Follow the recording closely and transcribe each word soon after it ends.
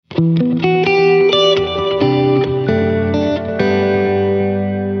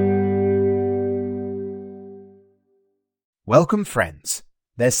Welcome, friends.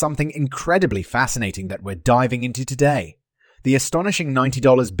 There's something incredibly fascinating that we're diving into today. The astonishing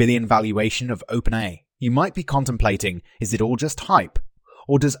 $90 billion valuation of OpenAI. You might be contemplating, is it all just hype?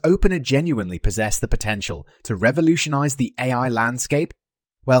 Or does OpenAI genuinely possess the potential to revolutionize the AI landscape?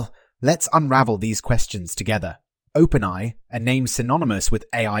 Well, let's unravel these questions together. OpenAI, a name synonymous with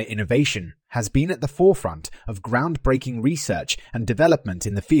AI innovation, has been at the forefront of groundbreaking research and development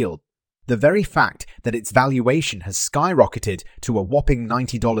in the field. The very fact that its valuation has skyrocketed to a whopping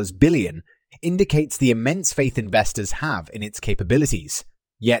 $90 billion indicates the immense faith investors have in its capabilities.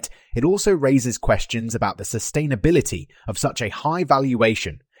 Yet, it also raises questions about the sustainability of such a high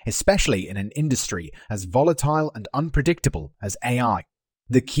valuation, especially in an industry as volatile and unpredictable as AI.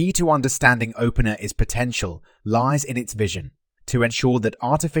 The key to understanding OpenAI's potential lies in its vision to ensure that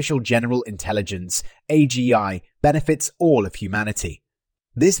artificial general intelligence, AGI, benefits all of humanity.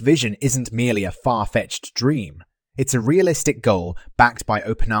 This vision isn't merely a far-fetched dream. It's a realistic goal backed by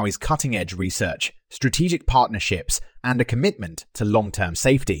OpenAI's cutting-edge research, strategic partnerships, and a commitment to long-term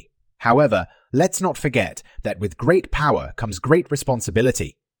safety. However, let's not forget that with great power comes great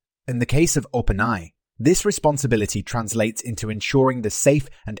responsibility. In the case of OpenAI, this responsibility translates into ensuring the safe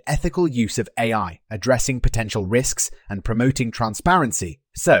and ethical use of AI, addressing potential risks and promoting transparency.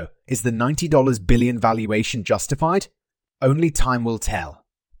 So, is the $90 billion valuation justified? Only time will tell.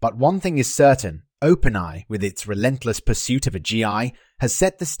 But one thing is certain, OpenAI, with its relentless pursuit of a GI, has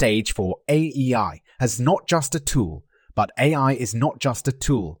set the stage for AEI as not just a tool, but AI is not just a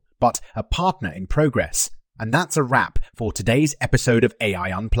tool, but a partner in progress. And that's a wrap for today's episode of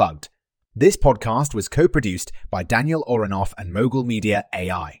AI Unplugged. This podcast was co-produced by Daniel Oronoff and Mogul Media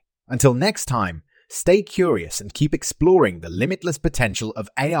AI. Until next time, stay curious and keep exploring the limitless potential of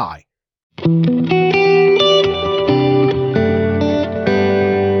AI.